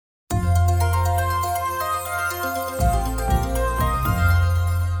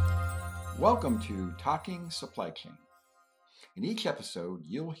Welcome to Talking Supply Chain. In each episode,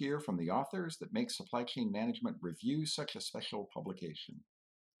 you'll hear from the authors that make supply chain management review such a special publication.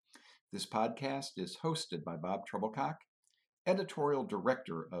 This podcast is hosted by Bob Trebilcock, Editorial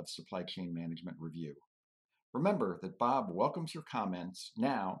Director of Supply Chain Management Review. Remember that Bob welcomes your comments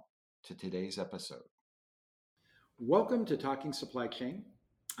now to today's episode. Welcome to Talking Supply Chain.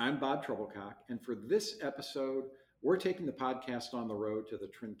 I'm Bob Trebilcock, and for this episode, we're taking the podcast on the road to the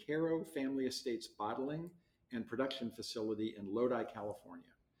Trinchero Family Estates bottling and production facility in Lodi, California.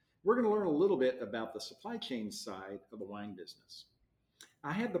 We're going to learn a little bit about the supply chain side of the wine business.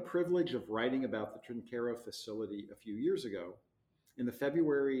 I had the privilege of writing about the Trinchero facility a few years ago in the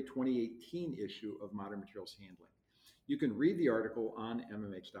February 2018 issue of Modern Materials Handling. You can read the article on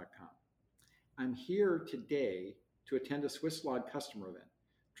mmh.com. I'm here today to attend a Swisslog customer event.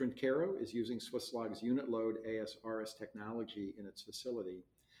 Trinchero is using Swisslog's unit load ASRS technology in its facility,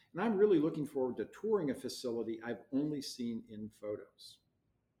 and I'm really looking forward to touring a facility I've only seen in photos.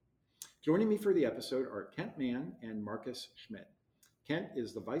 Joining me for the episode are Kent Mann and Marcus Schmidt. Kent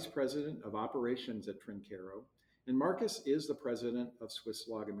is the Vice President of Operations at Trinchero, and Marcus is the President of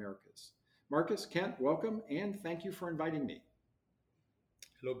Swisslog Americas. Marcus, Kent, welcome, and thank you for inviting me.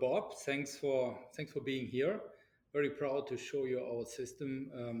 Hello, Bob. Thanks for being here. Very proud to show you our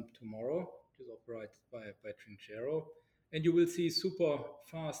system tomorrow, which is operated by Trinchero. And you will see super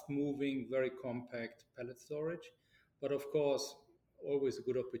fast moving, very compact pallet storage. But of course, always a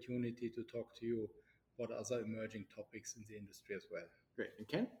good opportunity to talk to you about other emerging topics in the industry as well. Great. And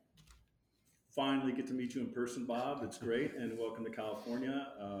Ken? Finally get to meet you in person, Bob. It's great. And welcome to California.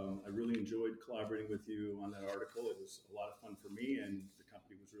 I really enjoyed collaborating with you on that article. It was a lot of fun for me, and the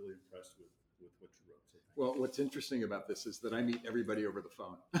company was really impressed with what you wrote. So well, what's interesting about this is that I meet everybody over the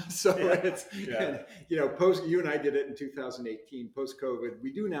phone. So it's, yeah. And, you and I did it in 2018, post-COVID.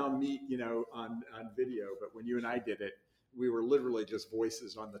 We do now meet, on video, but when you and I did it, we were literally just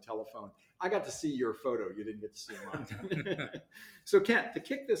voices on the telephone. I got to see your photo. You didn't get to see mine. So Kent, to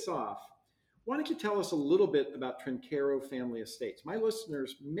kick this off, why don't you tell us a little bit about Trinchero Family Estates? My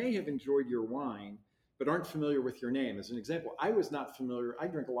listeners may have enjoyed your wine, but aren't familiar with your name. As an example, I was not familiar. I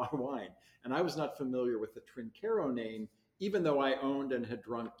drink a lot of wine, and I was not familiar with the Trinchero name, even though I owned and had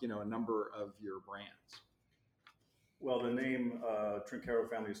drunk, a number of your brands. Well, the name Trinchero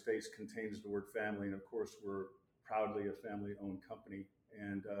Family Estates contains the word family, and of course, we're proudly a family-owned company.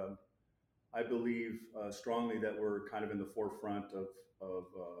 And I believe strongly that we're kind of in the forefront of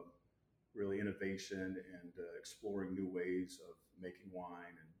really innovation and exploring new ways of making wine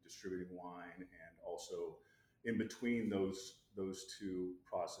and distributing wine, and also in between those two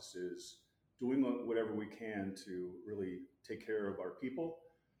processes, doing whatever we can to really take care of our people,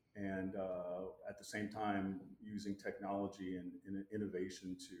 and at the same time using technology and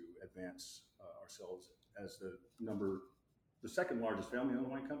innovation to advance ourselves as the second largest family-owned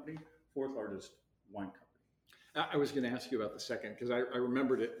wine company, fourth largest wine company. I was going to ask you about the second, because I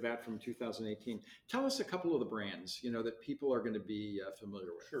remembered that from 2018. Tell us a couple of the brands, that people are going to be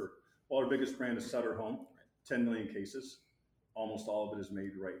familiar with. Sure. Well, our biggest brand is Sutter Home, 10 million cases. Almost all of it is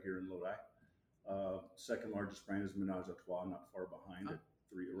made right here in Lodi. Second largest brand is Ménage à Trois, not far behind at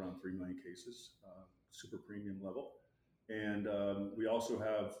around 3 million cases, super premium level. And we also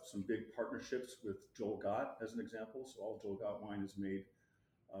have some big partnerships with Joel Gott as an example. So all Joel Gott wine is made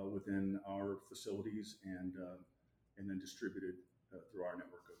within our facilities and then distributed through our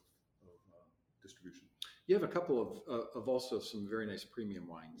network of distribution. You have a couple of also some very nice premium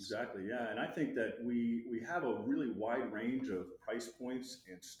wines. Exactly, yeah. And I think that we have a really wide range of price points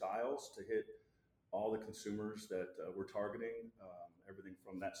and styles to hit all the consumers that we're targeting. Everything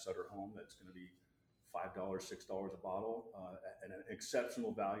from that Sutter Home that's going to be $5, $6 a bottle, and an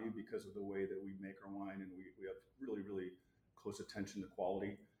exceptional value because of the way that we make our wine, and we have really, really close attention to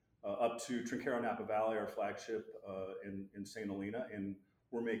quality, up to Trinchero Napa Valley, our flagship in St. Helena, and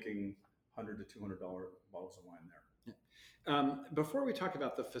we're making $100 to $200 bottles of wine there. Before we talk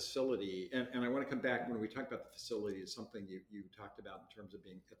about the facility, and I want to come back when we talk about the facility, is something you talked about in terms of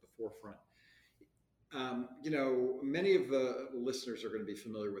being at the forefront. Many of the listeners are going to be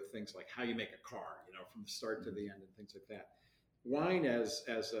familiar with things like how you make a car, from the start to the end and things like that. Wine as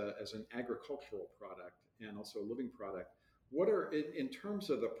an agricultural product and also a living product, what are, in terms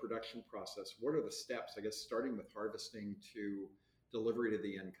of the production process, what are the steps, I guess, starting with harvesting to delivery to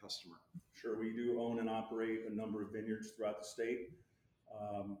the end customer? Sure, we do own and operate a number of vineyards throughout the state,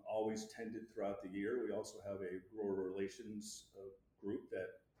 always tended throughout the year. We also have a grower relations group that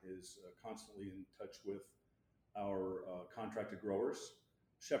is constantly in touch with our contracted growers,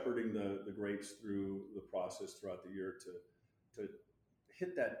 shepherding the grapes through the process throughout the year to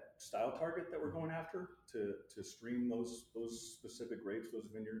hit that style target that we're going after to stream those specific grapes, those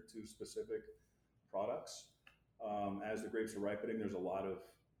vineyards to specific products. As the grapes are ripening, there's a lot of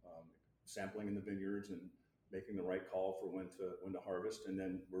sampling in the vineyards and making the right call for when to harvest. And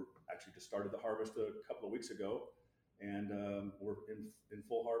then we're actually just started the harvest a couple of weeks ago, and we're in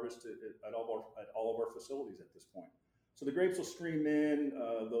full harvest at all of our facilities at this point. So the grapes will stream in.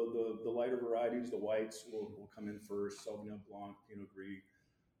 The lighter varieties, the whites, will come in first. Sauvignon Blanc, Pinot Gris.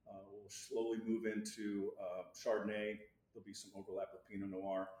 We'll slowly move into Chardonnay. There'll be some overlap with Pinot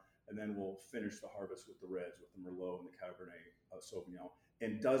Noir. And then we'll finish the harvest with the reds, with the Merlot and the Cabernet Sauvignon,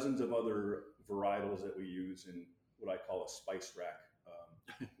 and dozens of other varietals that we use in what I call a spice rack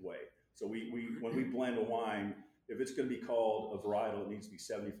way. So when we blend a wine, if it's going to be called a varietal, it needs to be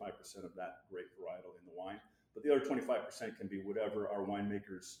 75% of that grape varietal in the wine. But the other 25% can be whatever our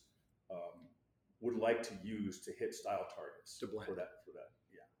winemakers would like to use to hit style targets to blend for that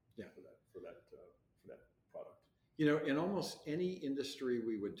product. You know, in almost any industry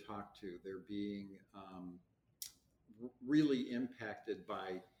we would talk to, they're being really impacted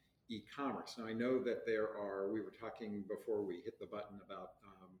by e-commerce. Now, I know that we were talking before we hit the button about,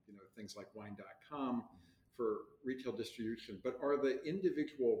 things like wine.com for retail distribution, but are the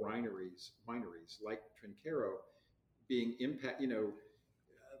individual wineries like Trinchero being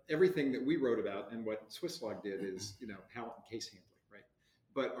everything that we wrote about and what Swisslog did is, pallet and case handling, right?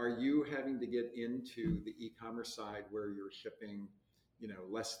 But are you having to get into the e-commerce side where you're shipping,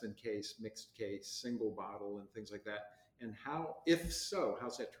 less than case, mixed case, single bottle and things like that? And if so,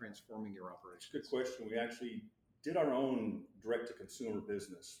 how's that transforming your operations? Good question. We actually did our own direct-to-consumer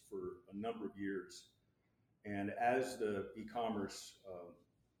business for a number of years. And as the e-commerce,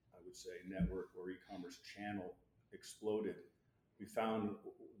 I would say, network or e-commerce channel exploded, we found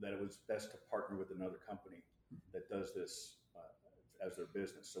that it was best to partner with another company that does this as their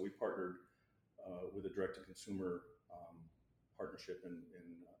business. So we partnered with a direct-to-consumer partnership in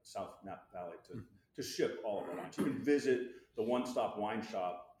South Napa Valley to ship all of our wines. You can visit the one-stop wine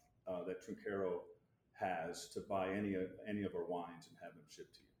shop that Trinchero has to buy any of our wines and have them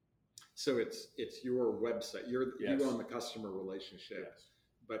shipped to you. So it's your website. You own the customer relationship. Yes.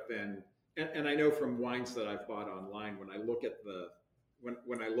 But then, and I know from wines that I've bought online, when I look at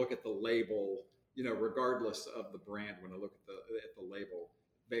the label, regardless of the brand, when I look at the label,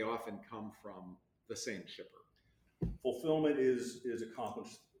 they often come from the same shipper. Fulfillment is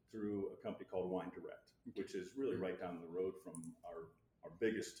accomplished through a company called Wine Direct, which is really right down the road from our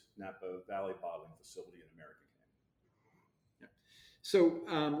biggest Napa Valley bottling facility in American Canyon. Yeah.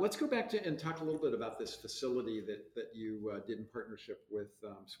 So let's go back and talk a little bit about this facility that you did in partnership with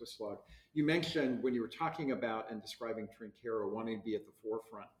Swisslog. You mentioned when you were talking about and describing Trinchero wanting to be at the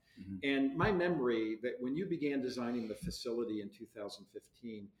forefront. Mm-hmm. And my memory that when you began designing the facility in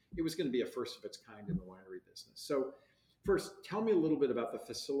 2015, it was going to be a first of its kind in the winery business. So first, tell me a little bit about the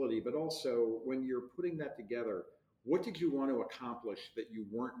facility, but also when you're putting that together, what did you want to accomplish that you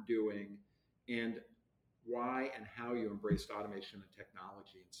weren't doing, and why and how you embraced automation and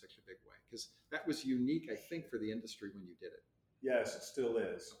technology in such a big way? Because that was unique, I think, for the industry when you did it. Yes, it still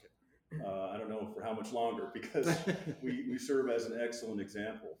is. Okay. I don't know for how much longer, because we serve as an excellent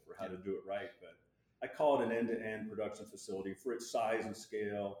example for how to do it right. But I call it an end-to-end production facility for its size and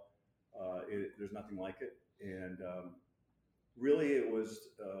scale. There's nothing like it, and really, it was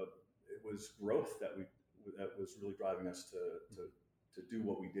growth that was really driving us to do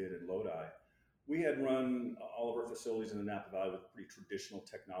what we did in Lodi. We had run all of our facilities in the Napa Valley with pretty traditional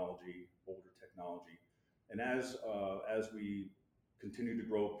technology, older technology, and as we continued to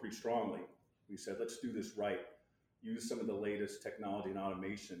grow pretty strongly, we said, let's do this right. Use some of the latest technology and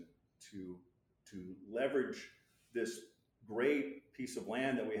automation to leverage this great piece of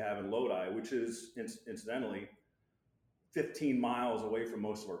land that we have in Lodi, which is incidentally 15 miles away from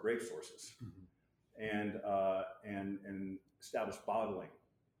most of our grape sources, and establish bottling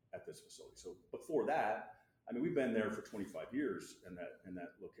at this facility. So before that, I mean, we've been there for 25 years in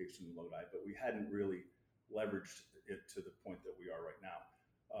that location in Lodi, but we hadn't really leveraged it to the point that we are right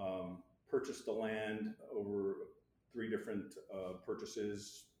now. Purchased the land over 3 different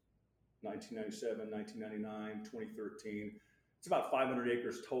purchases, 1997, 1999, 2013. It's about 500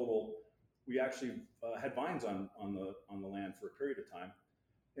 acres total. We actually had vines on the land for a period of time,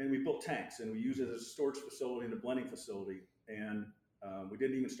 and we built tanks, and we used it as a storage facility and a blending facility. And we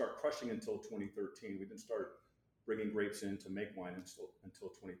didn't even start crushing until 2013. We didn't start bringing grapes in to make wine until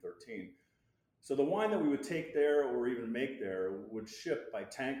 2013. So the wine that we would take there or even make there would ship by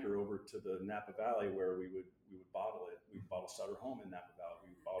tanker over to the Napa Valley, where we would bottle it. We would bottle Sutter Home in Napa Valley. We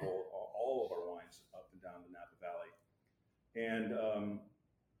would bottle all of our wines up and down the Napa Valley. And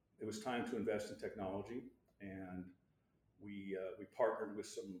it was time to invest in technology, and we partnered with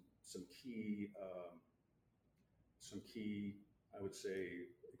some key I would say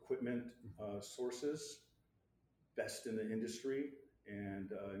equipment sources, best in the industry,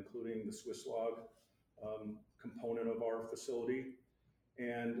 and including the Swisslog component of our facility.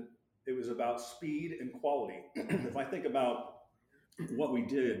 And it was about speed and quality. If I think about what we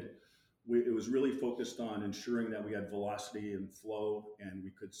did, it was really focused on ensuring that we had velocity and flow, and we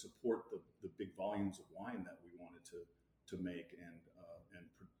could support the big volumes of wine that we wanted to make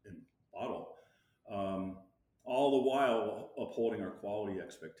and bottle, all the while upholding our quality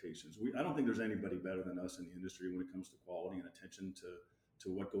expectations. I don't think there's anybody better than us in the industry when it comes to quality and attention to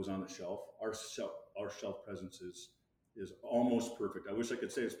what goes on the shelf. Our shelf presence is almost perfect. I wish I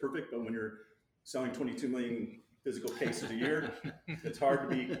could say it's perfect, but when you're selling 22 million physical cases a year, it's hard to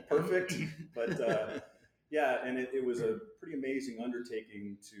be perfect. But yeah, and it was a pretty amazing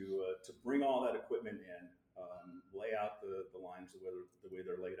undertaking to bring all that equipment in, lay out the lines the way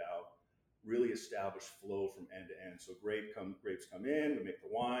they're laid out, really establish flow from end to end. So grapes come in, we make the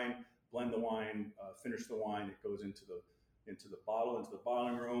wine, blend the wine, finish the wine. It goes into the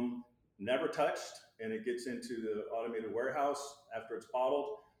bottling room, never touched, and it gets into the automated warehouse after it's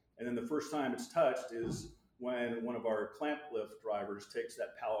bottled. And then the first time it's touched is when one of our clamp lift drivers takes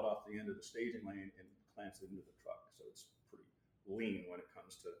that pallet off the end of the staging lane and clamps it into the truck. So it's pretty lean when it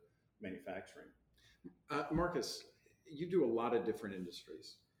comes to manufacturing. Marcus, you do a lot of different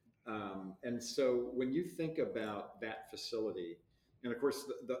industries. And so when you think about that facility, and of course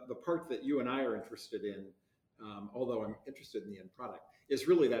the part that you and I are interested in, although I'm interested in the end product, is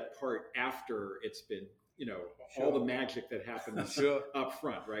really that part after it's been, Sure. all the magic that happens up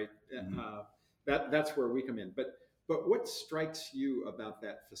front, right? Mm-hmm. That's where we come in. But what strikes you about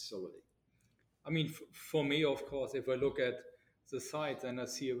that facility? I mean, for me, of course, if I look at the site and I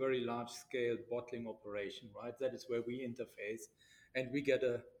see a very large-scale bottling operation, right? That is where we interface, and we get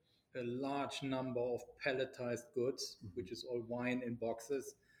a large number of palletized goods, mm-hmm. which is all wine in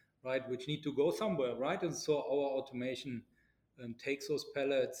boxes, right? Which need to go somewhere, right? And so our automation takes those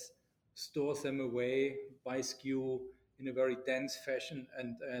pallets, stores them away by SKU in a very dense fashion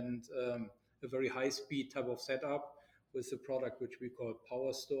and a very high-speed type of setup with the product which we call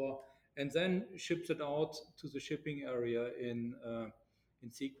Power Store, and then ships it out to the shipping area in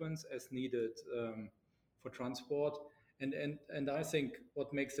sequence as needed for transport. And I think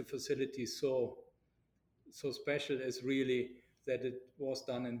what makes the facility so special is really that it was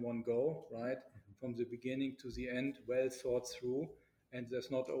done in one go, right? Mm-hmm. From the beginning to the end, well thought through. And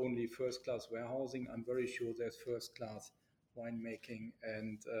there's not only first-class warehousing, I'm very sure there's first-class winemaking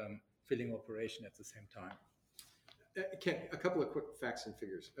and filling operation at the same time. Ken, a couple of quick facts and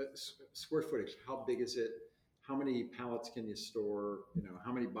figures. Square footage, how big is it? How many pallets can you store?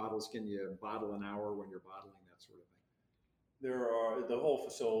 How many bottles can you bottle an hour when you're bottling, that sort of thing? The whole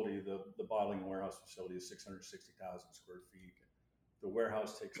facility, the bottling and warehouse facility is 660,000 square feet. The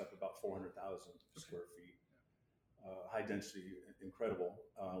warehouse takes up about 400,000 square feet. High density, incredible.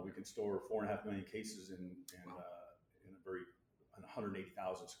 We can store 4.5 million cases in a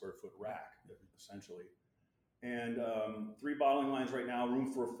 180,000 square foot rack, essentially. And 3 bottling lines right now,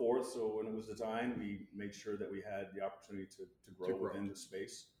 room for a 4th. So when it was designed, we made sure that we had the opportunity to grow within the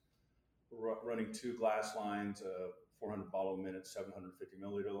space. We're running 2 glass lines, 400 bottle a minute, 750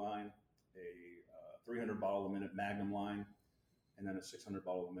 milliliter line, a 300 bottle a minute Magnum line, and then a 600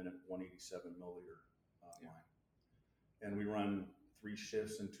 bottle a minute, 187 milliliter line. And we run 3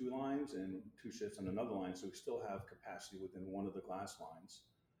 shifts in 2 lines and 2 shifts in another line, so we still have capacity within one of the glass lines.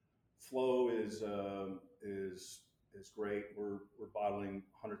 Flow is great. We're bottling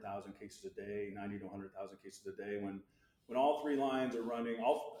 100,000 cases a day, 90 to 100,000 cases a day. When all 3 lines are running,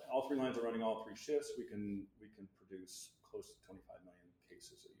 all 3 lines are running all 3 shifts, we can produce close to 25 million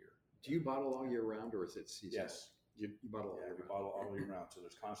cases a year. Do you bottle all year round, or is it seasonal? Yes, you bottle all year round. We bottle all year round. So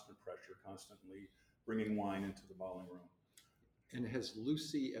there's constant pressure, constantly bringing wine into the bottling room. And has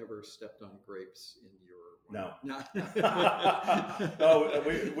Lucy ever stepped on grapes in your wine? No. No,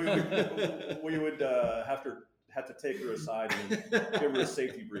 we would have to take her aside and give her a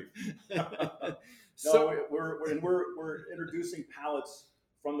safety brief. We're introducing pallets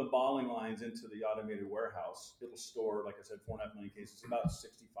from the bottling lines into the automated warehouse. It'll store, like I said, 4.5 million cases, about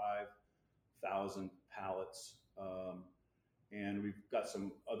 65,000 pallets. And we've got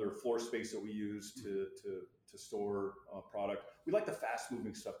some other floor space that we use to store product. We like the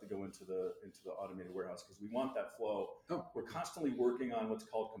fast-moving stuff to go into the automated warehouse because we want that flow. Oh. We're constantly working on what's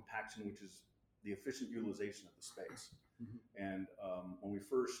called compaction, which is the efficient utilization of the space. Mm-hmm. And when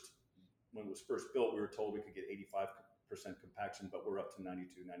it was first built, we were told we could get compaction, but we're up to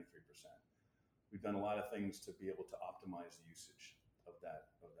 92, 93%. We've done a lot of things to be able to optimize the usage of that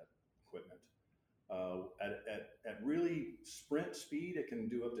equipment. At really sprint speed, it can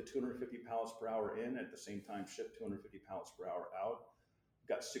do up to 250 pallets per hour in, at the same time ship 250 pallets per hour out. We've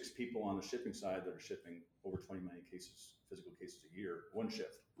got 6 people on the shipping side that are shipping over 20 million physical cases a year, one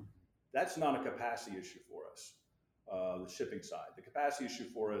shift. That's not a capacity issue for us, the shipping side. The capacity issue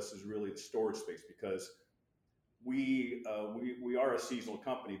for us is really the storage space, because we are a seasonal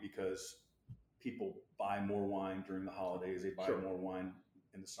company, because people buy more wine during the holidays, they buy more wine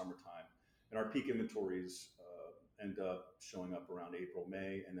in the summertime. And our peak inventories end up showing up around April,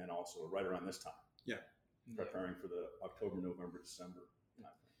 May, and then also right around this time. Yeah. Preparing for the October, November, December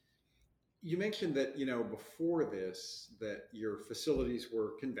time. You mentioned that, before this, that your facilities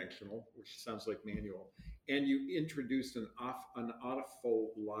were conventional, which sounds like manual, and you introduced an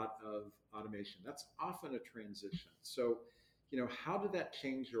awful lot of automation. That's often a transition. So, how did that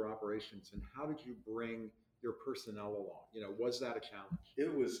change your operations, and how did you bring your personnel along? Was that a challenge?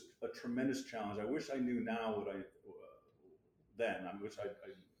 It was a tremendous challenge. I wish I knew now what I wish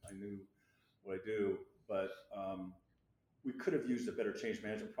I knew what I do, but we could have used a better change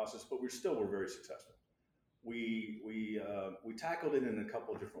management process, but we were very successful. We tackled it in a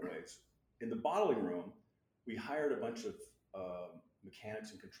couple of different ways. In the bottling room, we hired a bunch of mechanics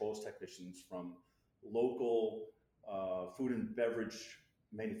and controls technicians from local food and beverage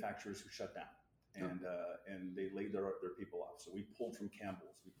manufacturers who shut down, and they laid their people off. So we pulled from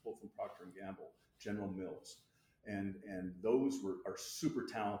Campbell's, we pulled from Procter & Gamble, General Mills, and those are super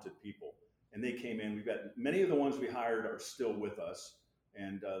talented people. And they came in. We've got many of the ones we hired are still with us,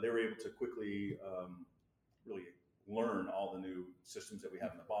 and they were able to quickly really learn all the new systems that we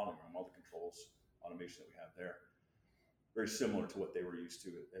have in the bottling room, all the controls, automation that we have there. Very similar to what they were used to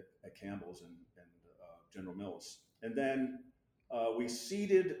at Campbell's and General Mills. And then we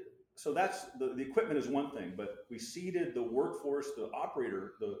seeded. So that's the equipment is one thing, but we seeded the workforce, the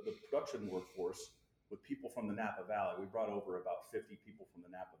operator, the production workforce with people from the Napa Valley. We brought over about 50 people from the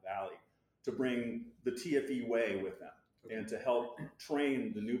Napa Valley to bring the TFE way with them, and to help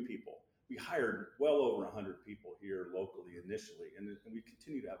train the new people. We hired well over 100 people here locally initially, and we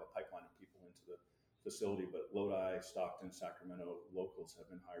continue to have a pipeline of people into the facility, but Lodi, Stockton, Sacramento locals have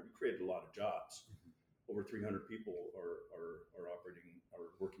been hired. We created a lot of jobs. Over 300 people are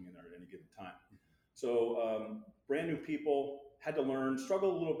working in there at any given time. So brand new people had to learn,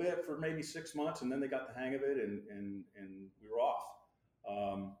 struggle a little bit for maybe 6 months, and then they got the hang of it, and we were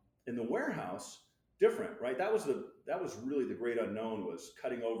off. In the warehouse, different, right? That was really the great unknown, was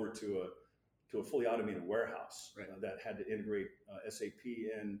cutting over to a fully automated warehouse, right, that had to integrate SAP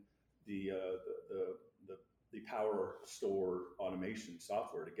and the Power Store automation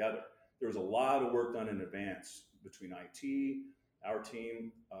software together. There was a lot of work done in advance between IT, our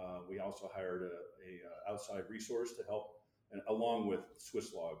team. We also hired a outside resource to help, and along with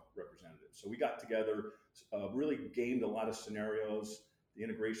Swisslog representatives. So we got together, really gained a lot of scenarios. The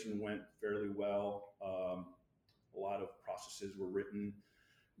integration went fairly well. A lot of processes were written.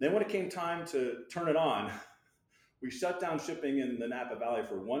 Then when it came time to turn it on, we shut down shipping in the Napa Valley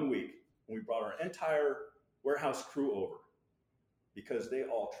for 1 week, and we brought our entire warehouse crew over, because they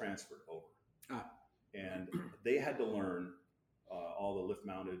all transferred over. And they had to learn all the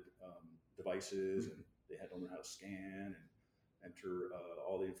lift-mounted devices, and they had to learn how to scan and enter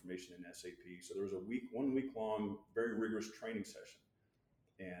all the information in SAP. So there was 1 week long, very rigorous training session.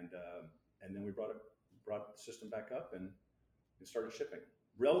 And then we brought the system back up and started shipping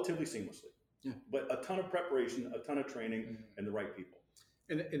relatively seamlessly. Yeah. But a ton of preparation, a ton of training, and the right people.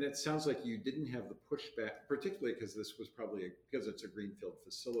 And it sounds like you didn't have the pushback, particularly because this was probably because it's a greenfield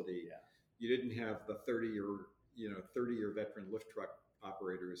facility. Yeah. You didn't have the 30-year veteran lift truck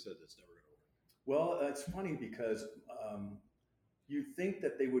operator who said it's never going to work. Well, it's funny because you think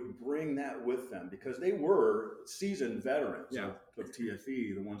that they would bring that with them, because they were seasoned veterans of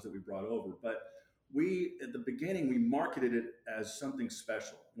TFE, the ones that we brought over. But at the beginning, we marketed it as something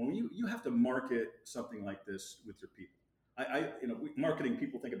special. When you have to market something like this with your people. Marketing,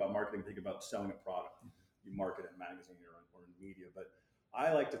 people think about selling a product. You market in a magazine or in media, but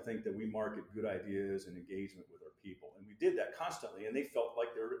I like to think that we market good ideas and engagement with our people. And we did that constantly, and they felt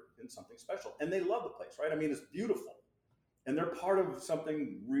like they were in something special. And they love the place, right? I mean, it's beautiful. And they're part of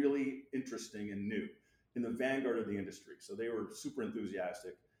something really interesting and new in the vanguard of the industry. So they were super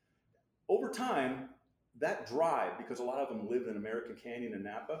enthusiastic. Over time, that drive, because a lot of them lived in American Canyon and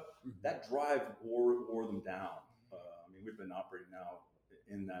Napa, that drive wore them down. We've been operating now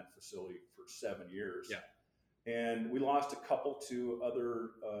in that facility for 7 years. Yeah. And we lost a couple to other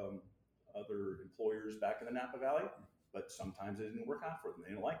employers back in the Napa Valley, but sometimes it didn't work out for them. They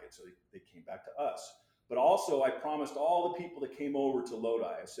didn't like it, so they came back to us. But also, I promised all the people that came over to Lodi,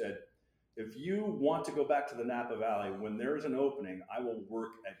 I said, if you want to go back to the Napa Valley, when there's an opening, I will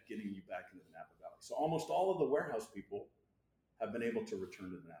work at getting you back into the Napa Valley. So almost all of the warehouse people have been able to return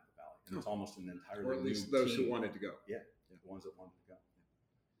to the Napa Valley. And it's almost an entirely or at least new those team. who wanted to go. Yeah, the ones that wanted to go.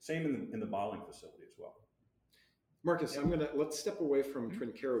 Same in the bottling facility as well. Marcus, let's step away from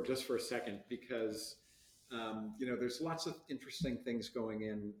Trinchero just for a second, because there's lots of interesting things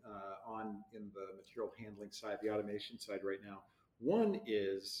going on in the material handling side, the automation side right now. One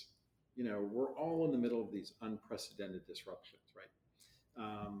is, we're all in the middle of these unprecedented disruptions, right?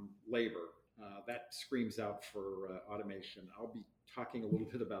 Labor, that screams out for automation. I'll be talking a little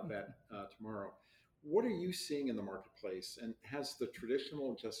bit about that tomorrow. What are you seeing in the marketplace, and has the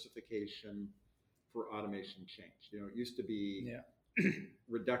traditional justification for automation changed? It used to be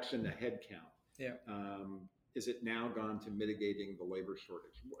reduction to headcount. Yeah. Is it now gone to mitigating the labor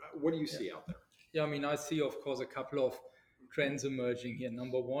shortage? What do you see out there? Yeah, I see, of course, a couple of trends emerging here.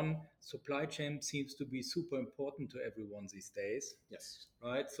 Number one, supply chain seems to be super important to everyone these days. Yes.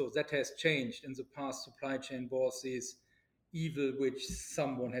 Right? So that has changed. In the past, supply chain was this evil which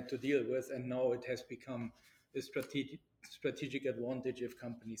someone had to deal with, and now it has become a strategic advantage if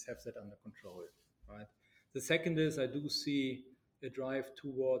companies have that under control. Right? The second is, I do see a drive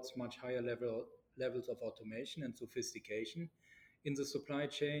towards much higher levels of automation and sophistication in the supply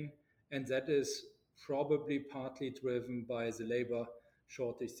chain, and that is probably partly driven by the labor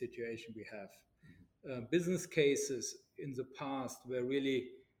shortage situation we have. Business cases in the past were really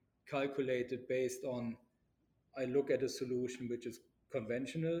calculated based on, I look at a solution which is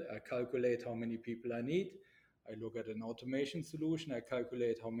conventional, I calculate how many people I need. I look at an automation solution, I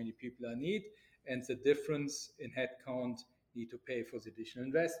calculate how many people I need, and the difference in headcount need to pay for the additional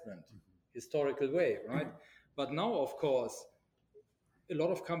investment. Historical way, right? But now, of course, a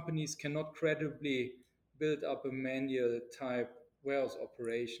lot of companies cannot credibly build up a manual type warehouse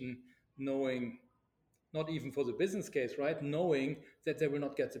operation, knowing, not even for the business case, right? Knowing that they will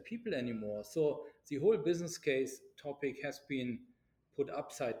not get the people anymore. So the whole business case topic has been put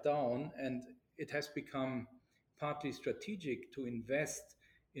upside down, and it has become partly strategic to invest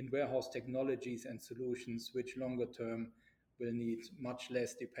in warehouse technologies and solutions which longer term will need much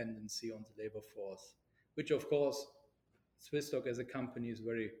less dependency on the labor force, which of course Swisslog as a company is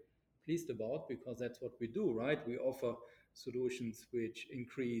very pleased about, because that's what we do, right? We offer solutions which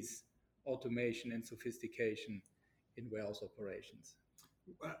increase automation and sophistication in warehouse operations.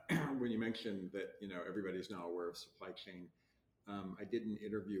 When you mentioned that, everybody's now aware of supply chain, I did an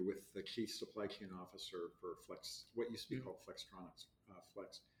interview with the chief supply chain officer for Flex, what used to be called Flextronics,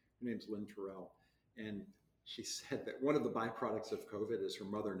 Flex. Her name's Lynn Terrell, and she said that one of the byproducts of COVID is her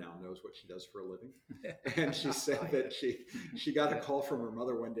mother now knows what she does for a living. And she said that she got a call from her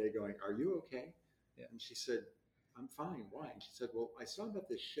mother one day going, "Are you okay?" Yeah. And she said, "I'm fine. Why?" And she said, "Well, I saw about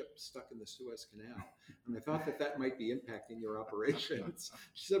this ship stuck in the Suez Canal, and I thought that might be impacting your operations."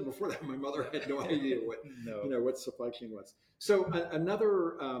 She said, "Before that, my mother had no idea what supply chain was." So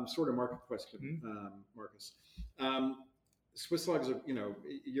another sort of market question, Marcus. Swisslog is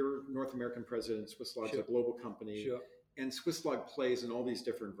you're North American president. Swisslog is a global company, and Swisslog plays in all these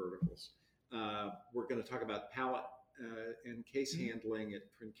different verticals. We're going to talk about pallet and case handling at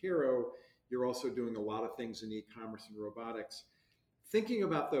Trinchero. You're also doing a lot of things in e-commerce and robotics. Thinking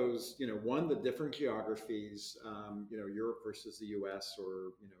about those, one, the different geographies, Europe versus the U.S.,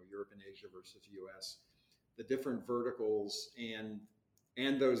 or Europe and Asia versus U.S., the different verticals, and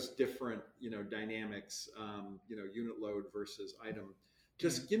those different, dynamics, unit load versus item.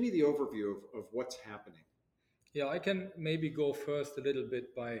 Just give me the overview of what's happening. Yeah, I can maybe go first a little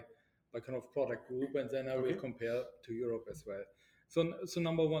bit by kind of product group, and then I will compare to Europe as well. So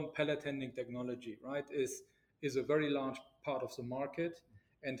number one, pallet handling technology, right, is a very large part of the market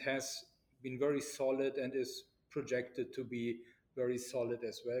and has been very solid and is projected to be very solid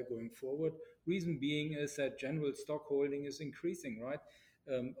as well going forward. Reason being is that general stock holding is increasing, right?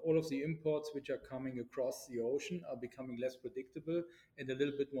 All of the imports which are coming across the ocean are becoming less predictable, and a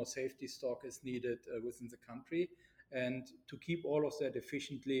little bit more safety stock is needed within the country. And to keep all of that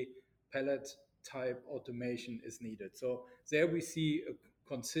efficiently, pallet type automation is needed. So there we see a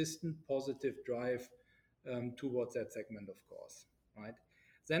consistent positive drive towards that segment, of course, right?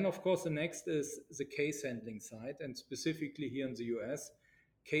 Then, of course, the next is the case handling side, and specifically here in the US,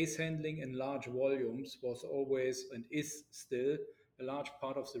 case handling in large volumes was always and is still a large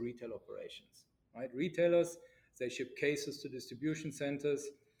part of the retail operations, right? Retailers, they ship cases to distribution centers,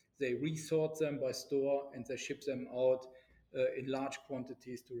 they resort them by store, and they ship them out in large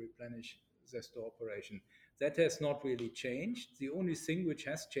quantities to replenish their store operation. That has not really changed. The only thing which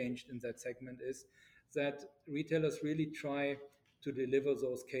has changed in that segment is that retailers really try to deliver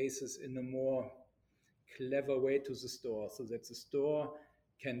those cases in a more clever way to the store, so that the store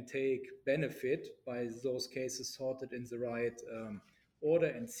can take benefit by those cases sorted in the right order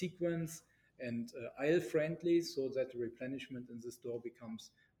and sequence and aisle friendly, so that the replenishment in the store becomes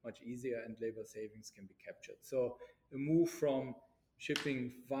much easier and labor savings can be captured. So a move from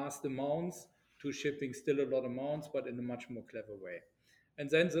shipping vast amounts to shipping still a lot of amounts, but in a much more clever way. And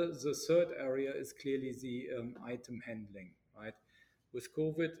then the third area is clearly the item handling, right? With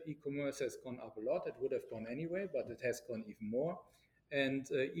COVID, e-commerce has gone up a lot. It would have gone anyway, but it has gone even more. And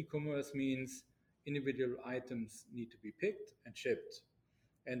e-commerce means individual items need to be picked and shipped.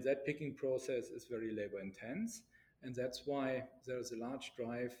 And that picking process is very labor intense. And that's why there is a large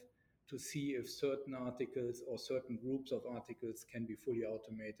drive to see if certain articles or certain groups of articles can be fully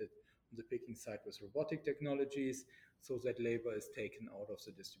automated on the picking side with robotic technologies, so that labor is taken out of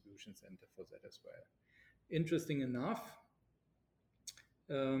the distribution center for that as well. Interesting enough,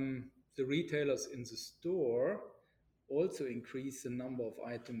 the retailers in the store also increase the number of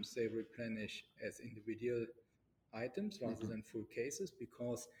items they replenish as individual items rather than full cases,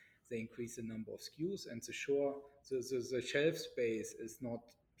 because they increase the number of SKUs, and the shelf space is not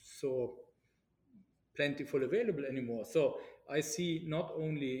so plentiful available anymore. So I see not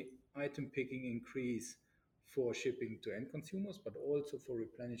only item picking increase for shipping to end consumers, but also for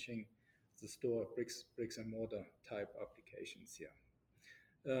replenishing the store bricks and mortar type applications here.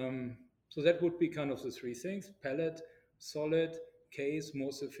 So that would be kind of the three things: pallet, solid, case,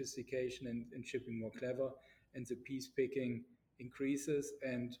 more sophistication and shipping more clever, and the piece picking increases,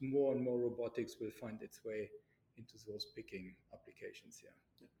 and more robotics will find its way into those picking applications here.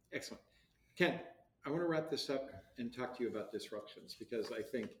 Excellent. Ken, I want to wrap this up and talk to you about disruptions, because I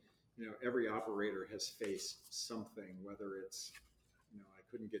think, every operator has faced something, whether it's, I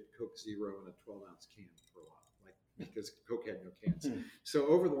couldn't get Coke Zero in a 12-ounce can for a while, because Coke had no cans. So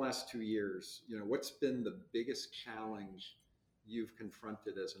over the last 2 years, what's been the biggest challenge you've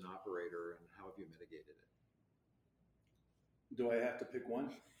confronted as an operator, and how have you mitigated it? Do I have to pick one?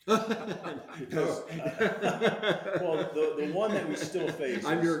 Because, well, the one that we still face.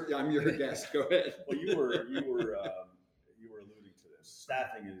 I'm your guest. Go ahead. Well, you were alluding to this.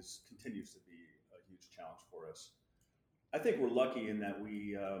 Staffing continues to be a huge challenge for us. I think we're lucky in that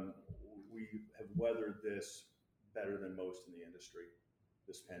we have weathered this better than most in the industry,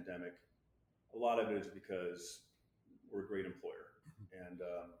 this pandemic. A lot of it is because we're a great employer, and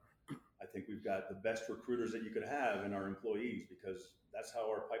I think we've got the best recruiters that you could have in our employees, because that's how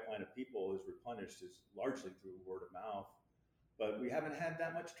our pipeline of people is replenished, is largely through word of mouth. But we haven't had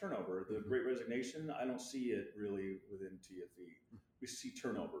that much turnover. The Great Resignation, I don't see it really within TFE. We see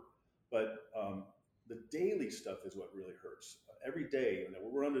turnover, but the daily stuff is what really hurts. Every day,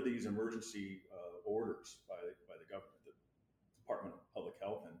 we're under these emergency orders by the government, the Department of Public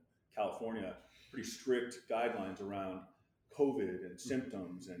Health in California, pretty strict guidelines around COVID and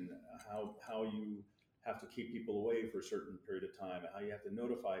symptoms, and how you have to keep people away for a certain period of time, and how you have to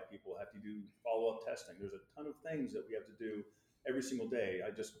notify people, have to do follow-up testing. There's a ton of things that we have to do every single day.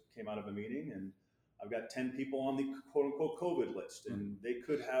 I just came out of a meeting, and I've got 10 people on the quote-unquote COVID list, and they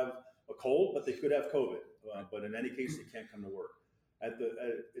could have a cold, but they could have COVID. But in any case, they can't come to work. At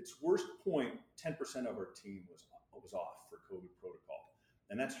its worst point, 10% of our team was off for COVID protocol,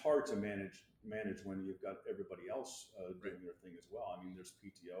 and that's hard to manage when you've got everybody else doing their thing as well. I mean, there's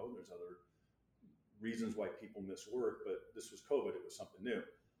PTO, there's other reasons why people miss work, but this was COVID, it was something new.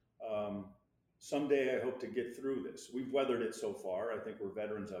 Someday I hope to get through this. We've weathered it so far. I think we're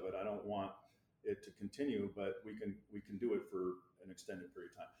veterans of it. I don't want it to continue, but we can do it for an extended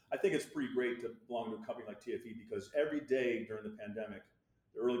period of time. I think it's pretty great to belong to a company like TFE, because every day during the pandemic,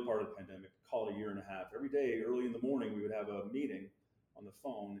 the early part of the pandemic, call it a year and a half, every day early in the morning, we would have a meeting on the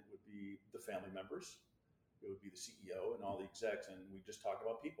phone. It would be the family members, it would be the CEO and all the execs, and we just talk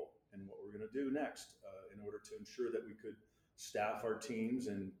about people and what we're going to do next in order to ensure that we could staff our teams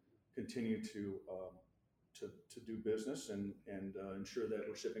and continue to do business and ensure that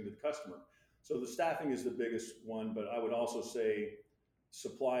we're shipping to the customer. So the staffing is the biggest one, but I would also say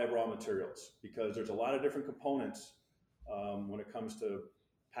supply of raw materials, because there's a lot of different components when it comes to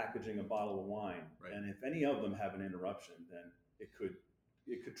packaging a bottle of wine. Right. And if any of them have an interruption, then it could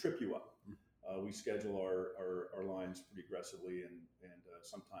trip you up. We schedule our lines pretty aggressively, and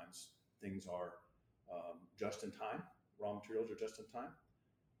sometimes things are just in time. Raw materials are just in time.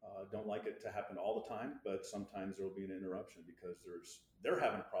 Don't like it to happen all the time, but sometimes there will be an interruption because they're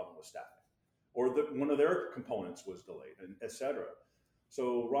having a problem with staffing, or one of their components was delayed, and et cetera.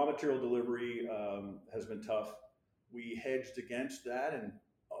 So raw material delivery has been tough. We hedged against that and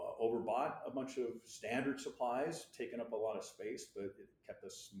overbought a bunch of standard supplies, taking up a lot of space, but it kept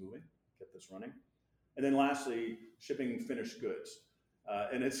us moving, kept us running. And then lastly, shipping finished goods.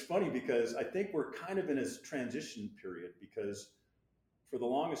 And it's funny because I think we're kind of in a transition period, because for the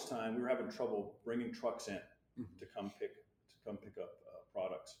longest time we were having trouble bringing trucks in to come pick up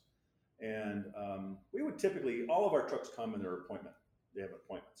products. And we would typically, all of our trucks come in their appointment. They have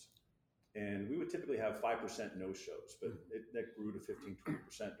appointments. And we would typically have 5% no-shows, but that grew to 15,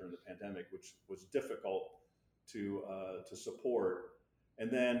 20% during the pandemic, which was difficult to support.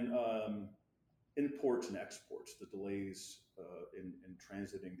 And then imports and exports, the delays in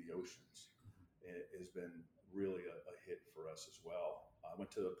transiting the oceans has been really a hit for us as well. I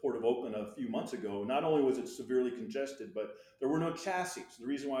went to the Port of Oakland a few months ago. Not only was it severely congested, but there were no chassis. The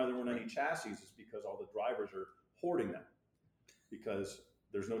reason why there weren't any chassis is because all the drivers are hoarding them, because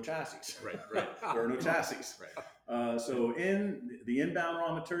there's no chassis. Right. There are no chassis. Right. So in the inbound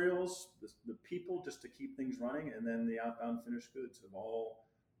raw materials, the people just to keep things running, and then the outbound finished goods have all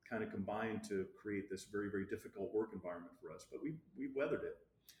kind of combined to create this very, very difficult work environment for us. But we weathered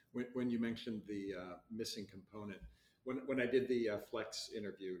it. When you mentioned the missing component, when I did the Flex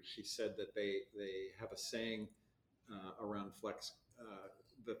interview, she said that they have a saying around Flex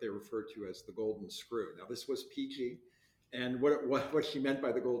that they refer to as the golden screw. Now, this was PG, and what she meant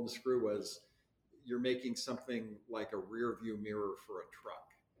by the golden screw was you're making something like a rear view mirror for a truck,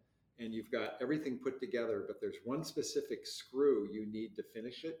 and you've got everything put together, but there's one specific screw you need to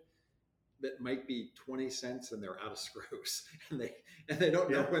finish it that might be 20 cents, and they're out of screws, and they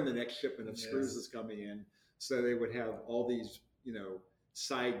don't know when the next shipment of screws is coming in. So they would have all these,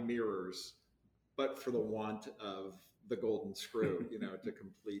 side mirrors, but for the want of the golden screw, to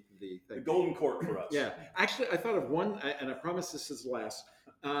complete the thing. The golden cork for us. Yeah. Actually, I thought of one, and I promise this is last.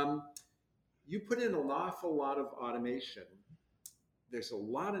 You put in an awful lot of automation. There's a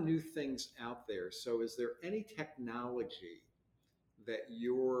lot of new things out there. So is there any technology that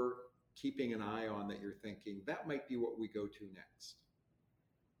you're keeping an eye on that you're thinking that might be what we go to next?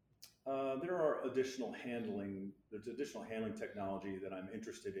 There are additional handling. There's additional handling technology that I'm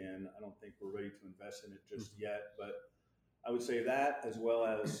interested in. I don't think we're ready to invest in it just yet, but I would say that, as well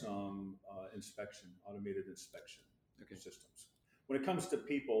as some inspection, automated inspection systems. When it comes to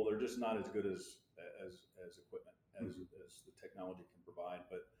people, they're just not as good as equipment as the technology can provide.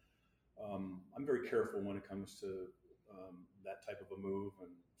 But I'm very careful when it comes to that type of a move,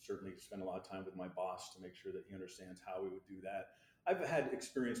 and certainly spend a lot of time with my boss to make sure that he understands how we would do that. I've had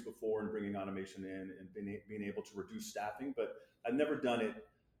experience before in bringing automation in and being able to reduce staffing, but I've never done it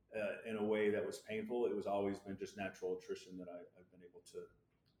in a way that was painful. It was always been just natural attrition that I've been able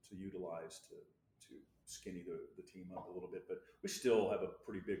to utilize to skinny the team up a little bit. But we still have a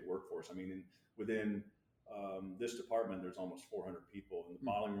pretty big workforce. I mean, within this department, there's almost 400 people. In the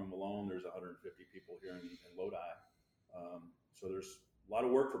bottling room alone, there's 150 people here in Lodi. So there's a lot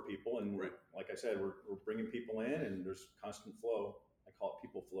of work for people, and like I said, we're bringing people in, and there's constant flow. I call it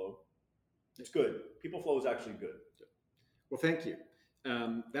people flow. It's good. People flow is actually good. Well, thank you.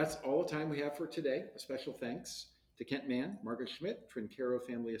 That's all the time we have for today. A special thanks to Kent Mann, Margaret Schmidt, Trinchero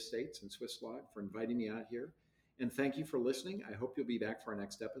Family Estates, and Swisslog for inviting me out here. And thank you for listening. I hope you'll be back for our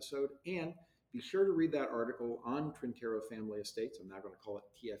next episode. And be sure to read that article on Trinchero Family Estates. I'm now going to call it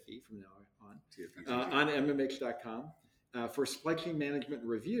TFE from now on MMH.com. For Supply Chain Management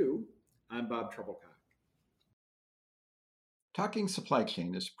Review, I'm Bob Treblecock. Talking Supply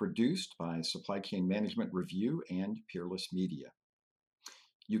Chain is produced by Supply Chain Management Review and Peerless Media.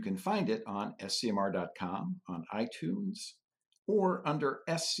 You can find it on scmr.com, on iTunes, or under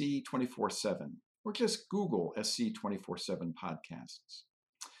SC 24/7, or just Google SC 24/7 podcasts.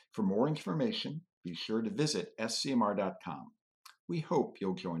 For more information, be sure to visit scmr.com. We hope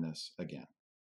you'll join us again.